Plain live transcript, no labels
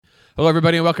Hello,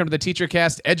 everybody, and welcome to the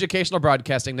TeacherCast Educational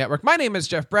Broadcasting Network. My name is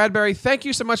Jeff Bradbury. Thank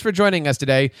you so much for joining us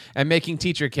today and making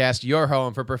TeacherCast your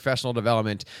home for professional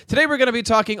development. Today, we're going to be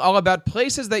talking all about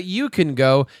places that you can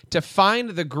go to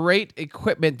find the great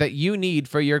equipment that you need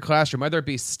for your classroom, whether it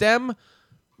be STEM,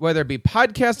 whether it be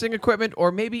podcasting equipment,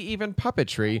 or maybe even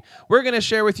puppetry. We're going to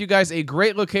share with you guys a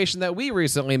great location that we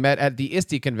recently met at the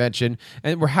ISTE convention,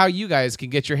 and how you guys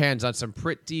can get your hands on some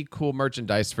pretty cool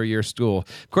merchandise for your school.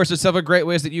 Of course, there's several great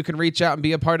ways that you can reach out and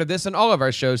be a part of this and all of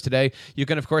our shows today. You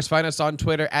can, of course, find us on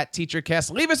Twitter at TeacherCast.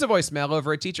 Leave us a voicemail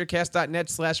over at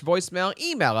teachercast.net/voicemail.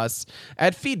 Email us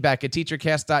at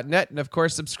feedback@teachercast.net. And, of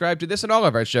course, subscribe to this and all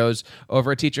of our shows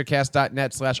over at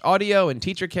teachercast.net/audio and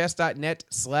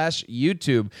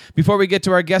teachercast.net/YouTube. Before we get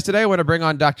to our guest today, I want to bring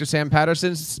on Dr. Sam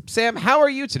Patterson. Sam, how are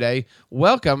you today?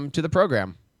 Welcome to the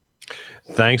program.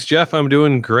 Thanks, Jeff. I'm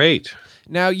doing great.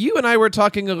 Now, you and I were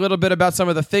talking a little bit about some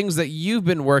of the things that you've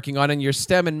been working on in your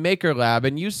STEM and Maker Lab,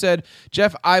 and you said,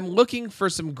 Jeff, I'm looking for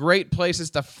some great places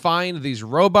to find these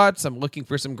robots. I'm looking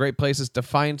for some great places to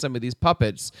find some of these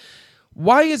puppets.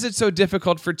 Why is it so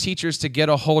difficult for teachers to get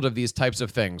a hold of these types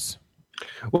of things?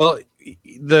 Well,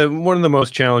 one of the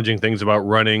most challenging things about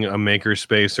running a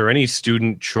makerspace or any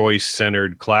student choice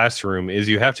centered classroom is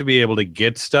you have to be able to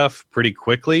get stuff pretty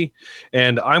quickly.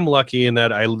 And I'm lucky in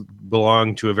that I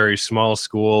belong to a very small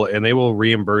school, and they will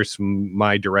reimburse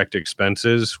my direct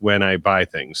expenses when I buy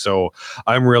things. So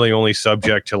I'm really only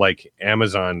subject to like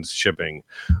Amazon's shipping.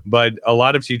 But a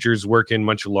lot of teachers work in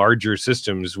much larger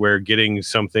systems where getting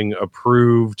something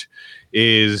approved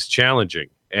is challenging.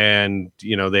 And,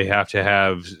 you know, they have to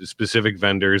have specific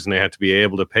vendors, and they have to be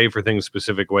able to pay for things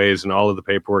specific ways, and all of the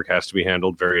paperwork has to be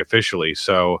handled very officially.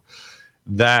 So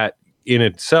that in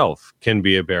itself can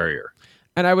be a barrier.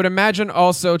 And I would imagine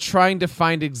also trying to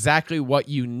find exactly what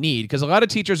you need, because a lot of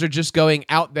teachers are just going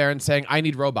out there and saying, I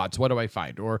need robots, what do I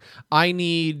find? Or I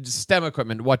need STEM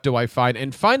equipment, what do I find?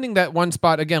 And finding that one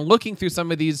spot, again, looking through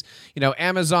some of these,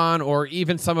 Amazon or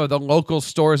even some of the local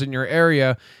stores in your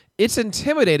area, it's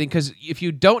intimidating because if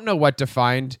you don't know what to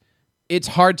find, it's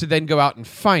hard to then go out and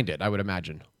find it, I would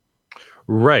imagine.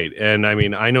 Right. And I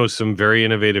mean, I know some very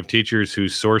innovative teachers who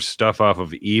source stuff off of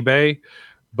eBay,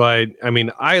 but I mean,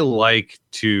 I like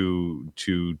to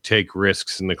take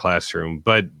risks in the classroom,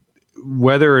 but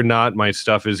whether or not my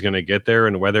stuff is going to get there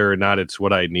and whether or not it's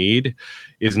what I need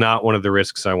is not one of the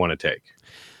risks I want to take.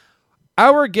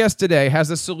 Our guest today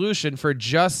has a solution for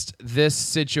just this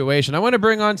situation. I want to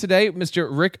bring on today Mr.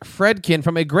 Rick Fredkin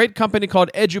from a great company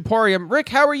called Eduporium. Rick,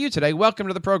 how are you today? Welcome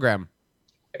to the program.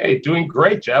 Hey, doing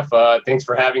great, Jeff. Thanks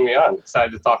for having me on.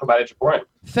 Excited to talk about Eduporium.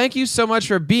 Thank you so much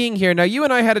for being here. Now, you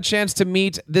and I had a chance to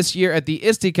meet this year at the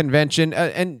ISTE convention,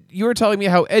 and you were telling me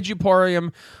how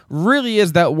Eduporium really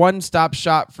is that one-stop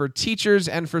shop for teachers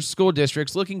and for school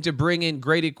districts looking to bring in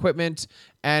great equipment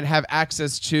and have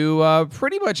access to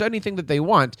pretty much anything that they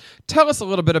want. Tell us a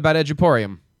little bit about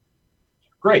Eduporium.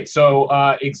 Great.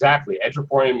 So exactly.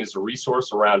 Eduporium is a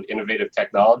resource around innovative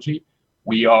technology.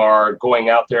 We are going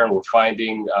out there and we're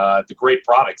finding the great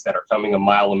products that are coming a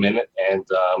mile a minute, and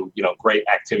great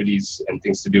activities and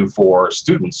things to do for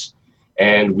students.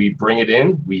 And we bring it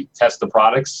in, we test the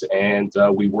products, and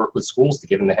we work with schools to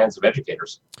get in the hands of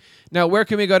educators. Now, where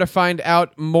can we go to find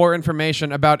out more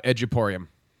information about Eduporium?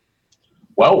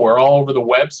 Well, we're all over the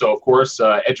web. So, of course,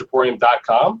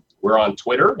 eduporium.com. We're on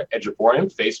Twitter,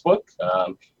 Eduporium, Facebook,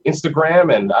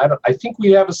 Instagram, and I think we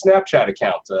have a Snapchat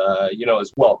account,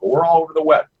 as well. But we're all over the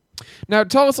web. Now,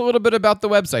 tell us a little bit about the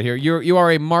website here. You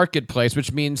are a marketplace,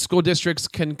 which means school districts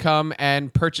can come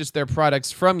and purchase their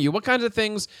products from you. What kinds of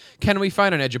things can we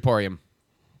find on Eduporium?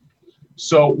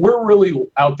 So we're really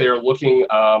out there looking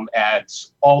at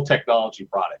all technology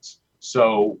products.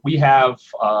 So we have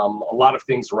a lot of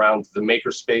things around the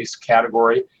makerspace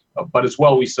category, but as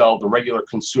well we sell the regular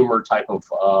consumer type of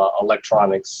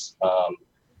electronics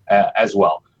as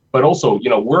well. But also,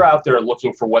 we're out there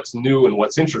looking for what's new and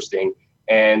what's interesting.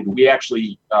 And we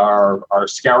actually are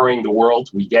scouring the world.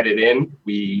 We get it in,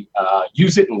 we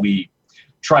use it, and we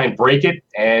try and break it.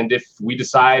 And if we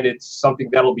decide it's something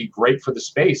that'll be great for the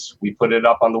space, we put it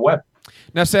up on the web.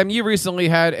 Now, Sam, you recently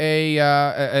had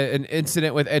an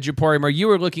incident with Eduporium where you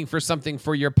were looking for something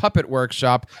for your puppet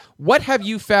workshop. What have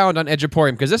you found on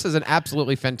Eduporium? Because this is an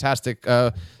absolutely fantastic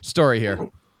story here.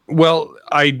 Well,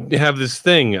 I have this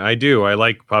thing. I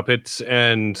like puppets,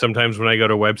 and sometimes when I go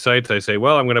to websites, I say,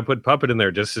 well, I'm going to put puppet in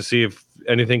there just to see if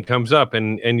anything comes up.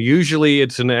 And usually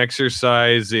it's an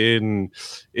exercise in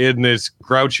this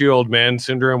grouchy old man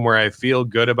syndrome where I feel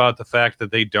good about the fact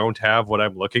that they don't have what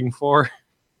I'm looking for.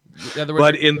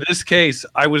 But in this case,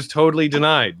 I was totally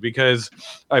denied because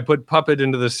I put puppet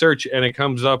into the search and it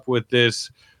comes up with this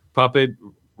Puppet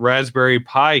Raspberry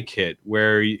Pi kit,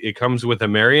 where it comes with a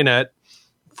marionette,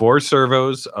 4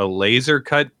 servos, a laser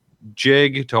cut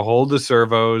jig to hold the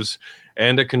servos,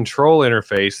 and a control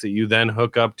interface that you then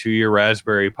hook up to your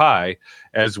Raspberry Pi,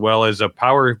 as well as a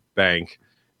power bank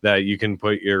that you can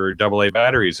put your AA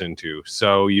batteries into.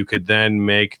 So you could then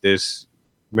make this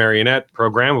marionette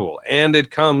programmable, and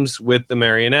it comes with the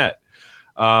marionette.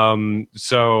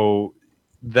 So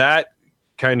that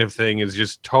kind of thing is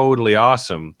just totally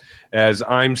awesome. As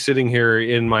I'm sitting here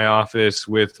in my office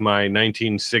with my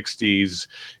 1960s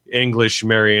English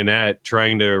marionette,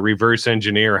 trying to reverse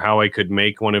engineer how I could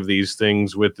make one of these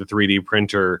things with the 3D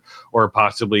printer or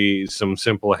possibly some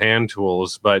simple hand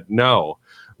tools. But no,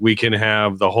 we can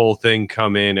have the whole thing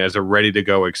come in as a ready to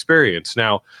go experience.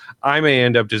 Now, I may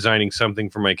end up designing something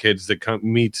for my kids that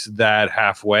meets that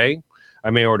halfway. I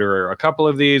may order a couple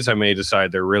of these. I may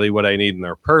decide they're really what I need and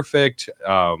they're perfect.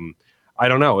 I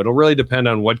don't know. It'll really depend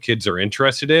on what kids are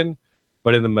interested in.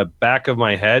 But in the back of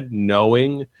my head,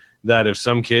 knowing that if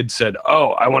some kid said,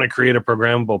 "Oh, I want to create a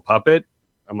programmable puppet,"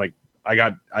 I'm like, I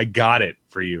got it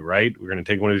for you, right? We're going to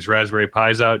take one of these Raspberry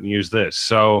Pis out and use this.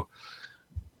 So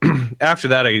after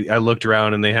that, I looked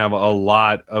around and they have a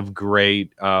lot of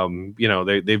great,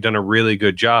 they've done a really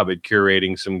good job at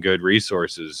curating some good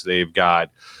resources. They've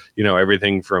got,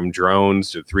 everything from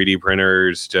drones to 3D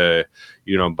printers to,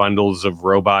 bundles of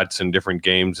robots and different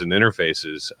games and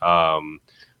interfaces.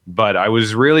 But I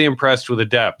was really impressed with the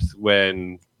depth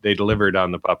when they delivered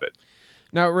on the Puppet.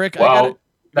 Now, Rick, well,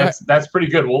 that's pretty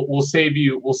good. We'll save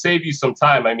you some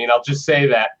time. I mean, I'll just say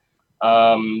that,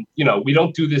 we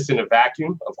don't do this in a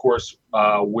vacuum. Of course,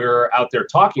 we're out there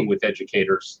talking with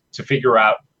educators to figure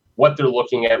out what they're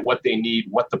looking at, what they need,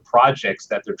 what the projects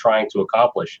that they're trying to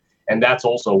accomplish. And that's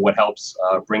also what helps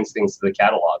brings things to the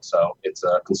catalog. So it's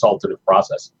a consultative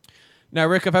process. Now,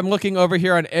 Rick, if I'm looking over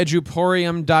here on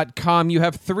eduporium.com, you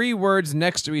have 3 words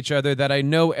next to each other that I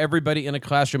know everybody in a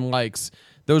classroom likes.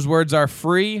 Those words are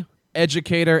free,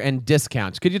 educator, and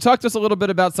discount. Could you talk to us a little bit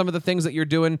about some of the things that you're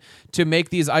doing to make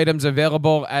these items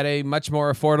available at a much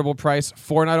more affordable price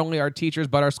for not only our teachers,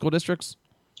 but our school districts?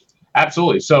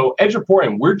 Absolutely. So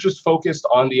Eduporium, we're just focused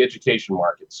on the education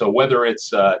market. So whether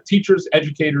it's teachers,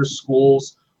 educators,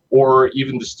 schools, or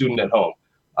even the student at home.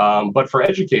 But for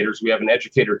educators, we have an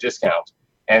educator discount.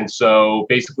 And so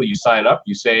basically you sign up,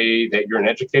 you say that you're an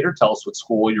educator, tell us what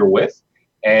school you're with,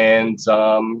 and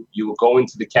you will go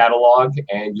into the catalog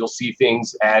and you'll see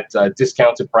things at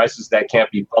discounted prices that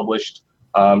can't be published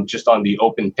just on the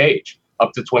open page,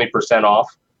 up to 20%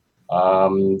 off.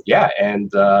 We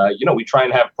try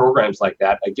and have programs like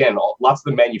that. Again, lots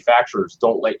of the manufacturers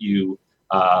don't let you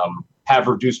have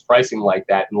reduced pricing like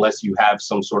that unless you have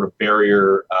some sort of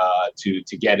barrier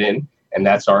to get in, and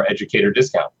that's our educator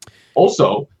discount.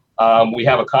 Also, we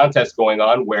have a contest going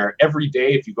on where every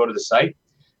day, if you go to the site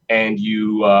and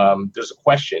you there's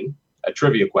a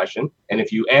trivia question, and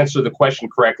if you answer the question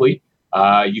correctly,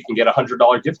 you can get a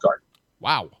 $100 gift card.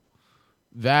 Wow,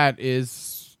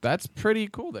 that's pretty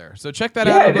cool there. So check that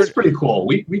out. Yeah, it is pretty cool.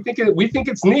 We think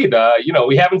it's neat.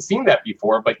 We haven't seen that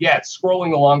before, but yeah, it's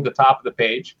scrolling along the top of the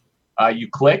page. You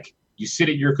click, you sit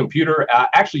at your computer.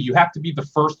 Actually, you have to be the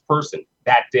first person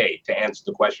that day to answer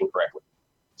the question correctly.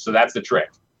 So that's the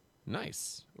trick.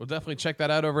 Nice. We'll definitely check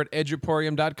that out over at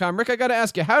eduporium.com. Rick, I got to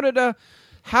ask you, how did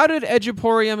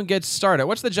Eduporium get started?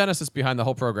 What's the genesis behind the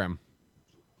whole program?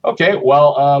 Okay,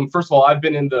 well, first of all, I've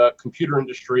been in the computer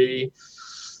industry,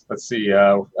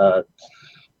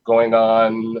 going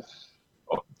on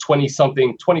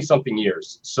 20-something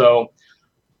years. So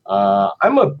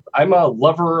I'm a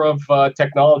lover of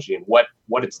technology and what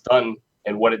it's done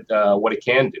and what it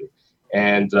can do.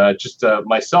 And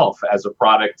myself as a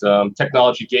product,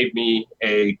 technology gave me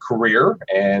a career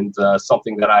and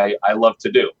something that I love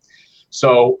to do.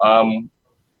 So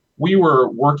we were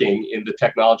working in the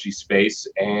technology space,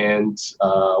 and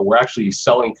we're actually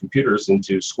selling computers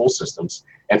into school systems,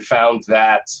 and found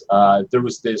that there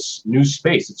was this new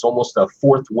space. It's almost a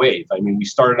fourth wave. I mean, we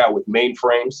started out with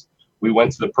mainframes. We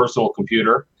went to the personal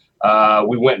computer.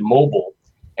 We went mobile.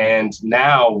 And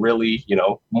now, really,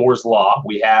 Moore's Law,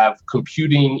 we have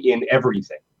computing in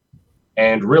everything.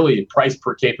 And really, price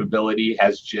per capability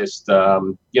has just,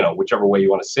 whichever way you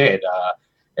want to say it,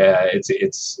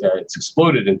 it's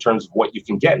exploded in terms of what you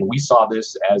can get. And we saw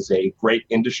this as a great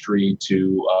industry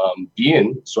to be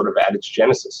in, sort of at its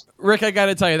genesis. Rick, I got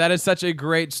to tell you, that is such a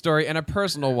great story and a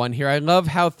personal one here. I love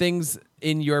how things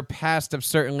in your past have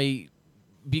certainly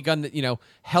begun,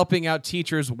 helping out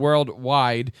teachers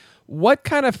worldwide. What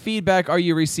kind of feedback are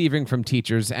you receiving from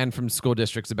teachers and from school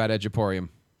districts about Eduporium?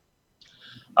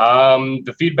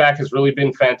 The feedback has really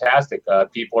been fantastic.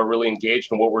 People are really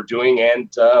engaged in what we're doing, and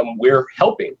we're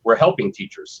helping. We're helping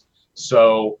teachers.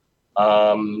 So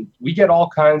we get all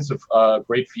kinds of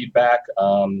great feedback.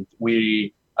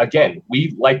 We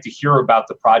like to hear about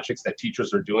the projects that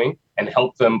teachers are doing and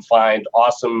help them find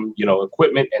awesome,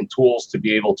 equipment and tools to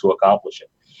be able to accomplish it.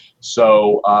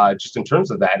 So just in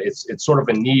terms of that, it's sort of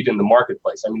a need in the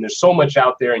marketplace. I mean, there's so much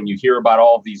out there, and you hear about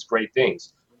all of these great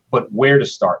things. But where to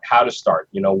start, how to start,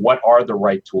 what are the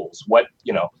right tools?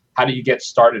 How do you get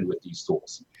started with these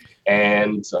tools?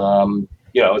 And,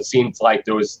 it seems like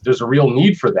there's a real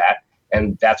need for that.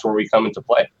 And that's where we come into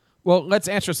play. Well, let's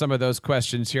answer some of those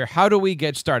questions here. How do we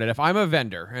get started? If I'm a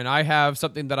vendor and I have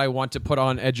something that I want to put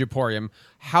on Eduporium,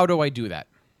 how do I do that?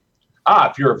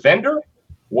 If you're a vendor,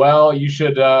 well, you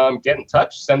should get in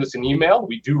touch, send us an email.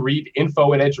 We do read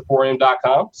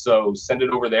info@eduporium.com. So send it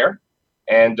over there.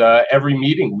 And every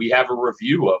meeting, we have a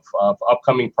review of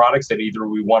upcoming products that either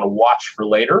we want to watch for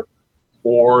later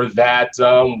or that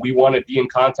we want to be in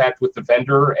contact with the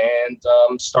vendor and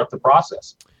start the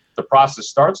process. The process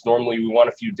starts. Normally, we want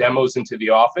a few demos into the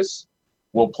office.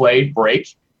 We'll play,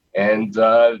 break, and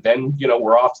then,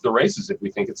 we're off to the races if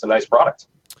we think it's a nice product.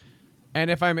 And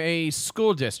if I'm a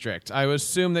school district, I would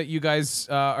assume that you guys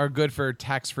are good for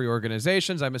tax-free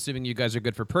organizations. I'm assuming you guys are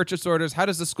good for purchase orders. How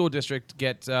does the school district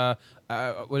get,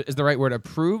 is the right word,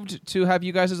 approved to have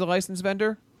you guys as a licensed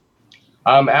vendor?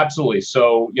 Absolutely.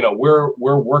 So, we're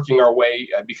working our way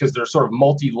because there's sort of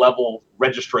multi-level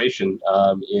registration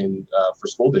for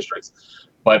school districts.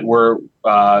 But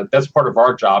that's part of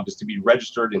our job is to be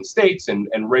registered in states and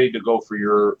ready to go for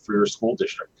your school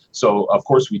district. So, of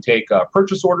course, we take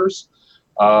purchase orders.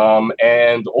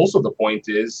 And also the point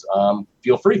is,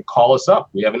 feel free to call us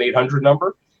up. We have an 800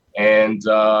 number. And,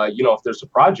 if there's a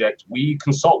project, we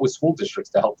consult with school districts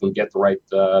to help them get the right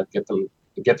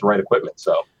equipment.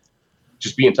 So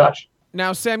just be in touch.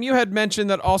 Now, Sam, you had mentioned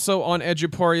that also on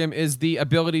Eduporium is the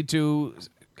ability to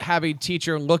have a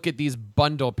teacher look at these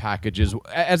bundle packages.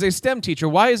 As a STEM teacher,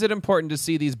 why is it important to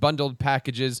see these bundled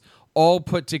packages all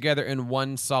put together in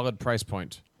one solid price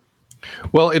point?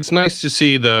 Well, it's nice to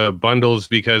see the bundles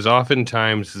because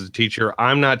oftentimes as a teacher,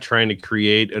 I'm not trying to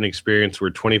create an experience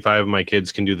where 25 of my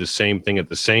kids can do the same thing at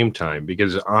the same time,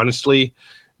 because honestly,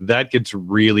 that gets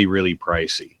really, really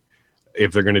pricey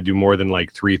if they're going to do more than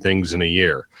like 3 things in a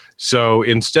year. So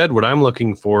instead, what I'm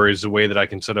looking for is a way that I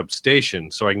can set up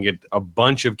stations so I can get a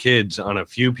bunch of kids on a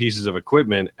few pieces of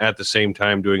equipment at the same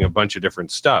time doing a bunch of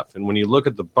different stuff. And when you look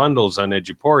at the bundles on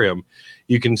Eduporium,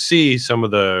 you can see some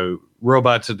of the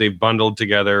robots that they've bundled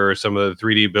together, or some of the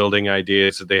 3D building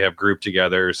ideas that they have grouped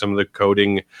together, or some of the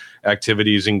coding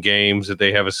activities and games that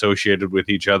they have associated with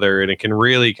each other. And it can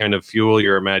really kind of fuel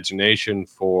your imagination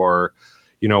for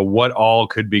what all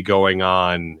could be going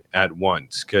on at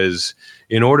once. Because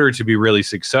in order to be really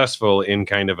successful in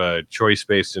kind of a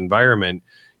choice-based environment,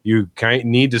 you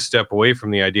need to step away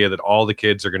from the idea that all the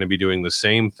kids are going to be doing the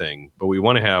same thing. But we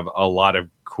want to have a lot of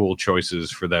cool choices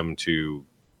for them to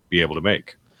be able to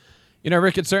make.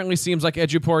 Rick, it certainly seems like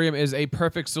Eduporium is a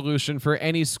perfect solution for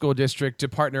any school district to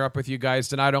partner up with you guys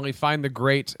to not only find the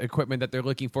great equipment that they're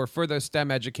looking for their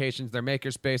STEM educations, their maker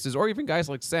spaces, or even guys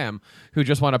like Sam who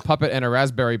just want a Puppet and a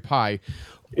Raspberry Pi.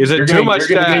 Is it too much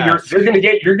to ask? You're gonna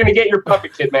get your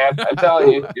Puppet Kit, man. I'm telling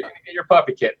you, you're gonna get your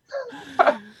Puppet Kit.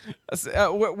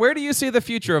 Where do you see the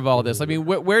future of all this? I mean,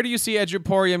 where do you see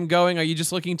Eduporium going? Are you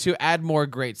just looking to add more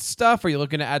great stuff? Are you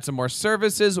looking to add some more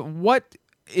services? What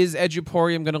is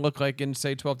Eduporium going to look like in,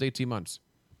 say, 12 to 18 months?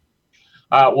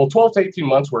 12 to 18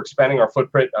 months, we're expanding our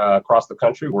footprint across the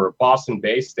country. We're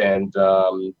Boston-based and,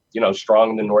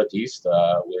 strong in the Northeast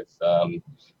with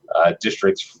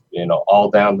districts, all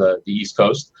down the East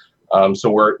Coast. So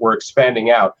we're expanding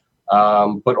out.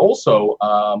 But also,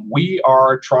 we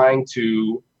are trying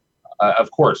to, of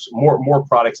course, more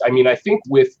products. I mean, I think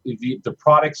with the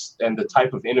products and the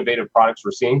type of innovative products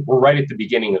we're seeing, we're right at the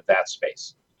beginning of that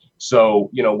space. So,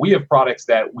 we have products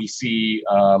that we see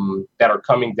that are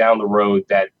coming down the road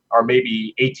that are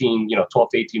maybe 12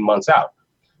 to 18 months out.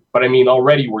 But I mean,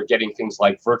 already we're getting things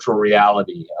like virtual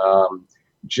reality,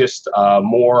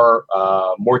 more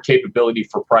capability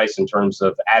for price in terms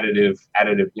of additive,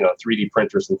 3D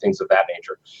printers and things of that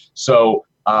nature. So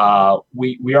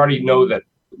we already know that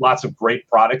lots of great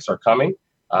products are coming.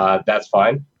 That's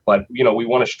fine. But we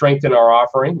want to strengthen our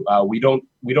offering. We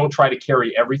don't try to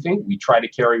carry everything. We try to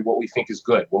carry what we think is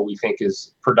good, what we think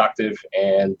is productive,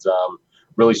 and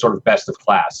really sort of best of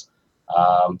class.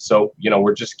 So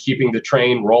we're just keeping the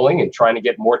train rolling and trying to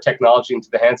get more technology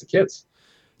into the hands of kids.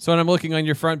 So when I'm looking on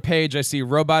your front page, I see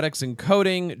robotics and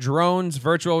coding, drones,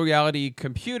 virtual reality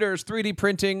computers, 3D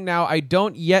printing. Now, I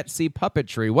don't yet see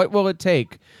puppetry. What will it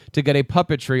take to get a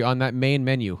puppetry on that main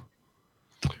menu?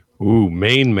 Ooh,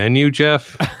 main menu,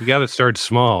 Jeff. You got to start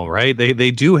small, right? They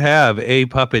do have a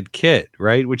puppet kit,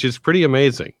 right? Which is pretty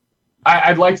amazing.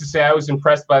 I'd like to say I was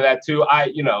impressed by that too.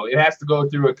 It has to go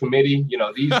through a committee.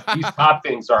 These top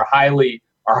things are highly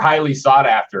sought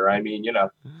after.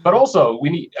 But also we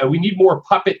need more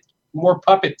puppet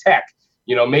tech.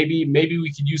 Maybe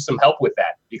we could use some help with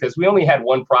that because we only had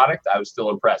one product. I was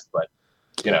still impressed, but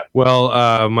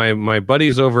Well, my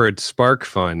buddies over at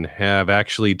SparkFun have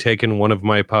actually taken one of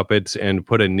my puppets and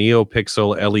put a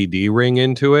NeoPixel LED ring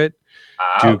into it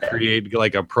to create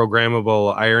like a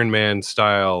programmable Iron Man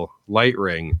style light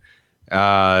ring.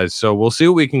 So we'll see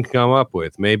what we can come up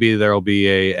with. Maybe there'll be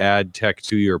a add tech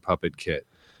to your puppet kit.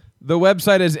 The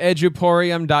website is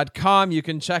eduporium.com. You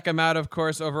can check them out, of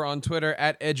course, over on Twitter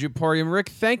at Eduporium. Rick,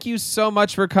 thank you so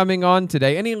much for coming on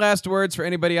today. Any last words for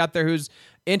anybody out there who's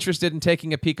interested in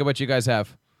taking a peek at what you guys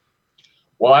have?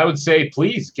 Well, I would say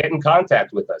please get in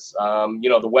contact with us.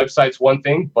 The website's one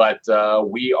thing, but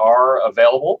we are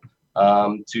available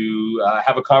to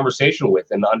have a conversation with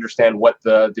and understand what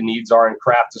the needs are and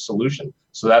craft a solution.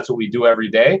 So that's what we do every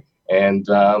day. And,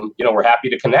 we're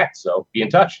happy to connect. So be in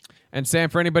touch. And Sam,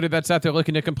 for anybody that's out there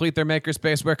looking to complete their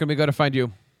makerspace, where can we go to find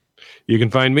you? You can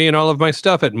find me and all of my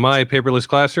stuff at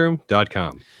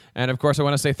mypaperlessclassroom.com. And, of course, I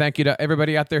want to say thank you to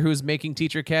everybody out there who's making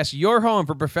TeacherCast your home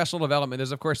for professional development.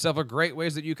 There's, of course, several great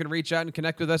ways that you can reach out and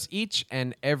connect with us each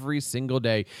and every single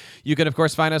day. You can, of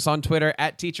course, find us on Twitter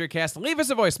at TeacherCast. Leave us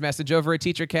a voice message over at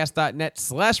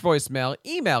teachercast.net/voicemail.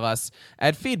 Email us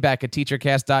at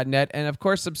feedback@teachercast.net. And, of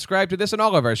course, subscribe to this and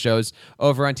all of our shows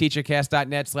over on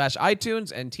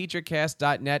teachercast.net/iTunes and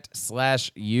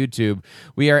teachercast.net/YouTube.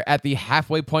 We are at the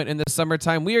halfway point in the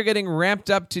summertime. We are getting ramped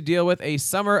up to deal with a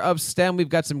summer of STEM. We've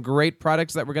got some great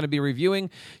products that we're going to be reviewing.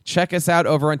 Check us out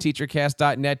over on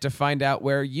teachercast.net to find out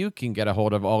where you can get a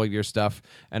hold of all of your stuff.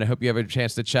 And I hope you have a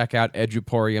chance to check out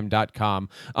eduporium.com.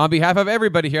 On behalf of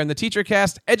everybody here on the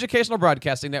TeacherCast Educational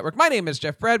Broadcasting Network, my name is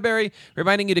Jeff Bradbury,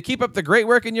 reminding you to keep up the great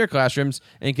work in your classrooms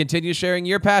and continue sharing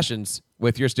your passions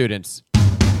with your students.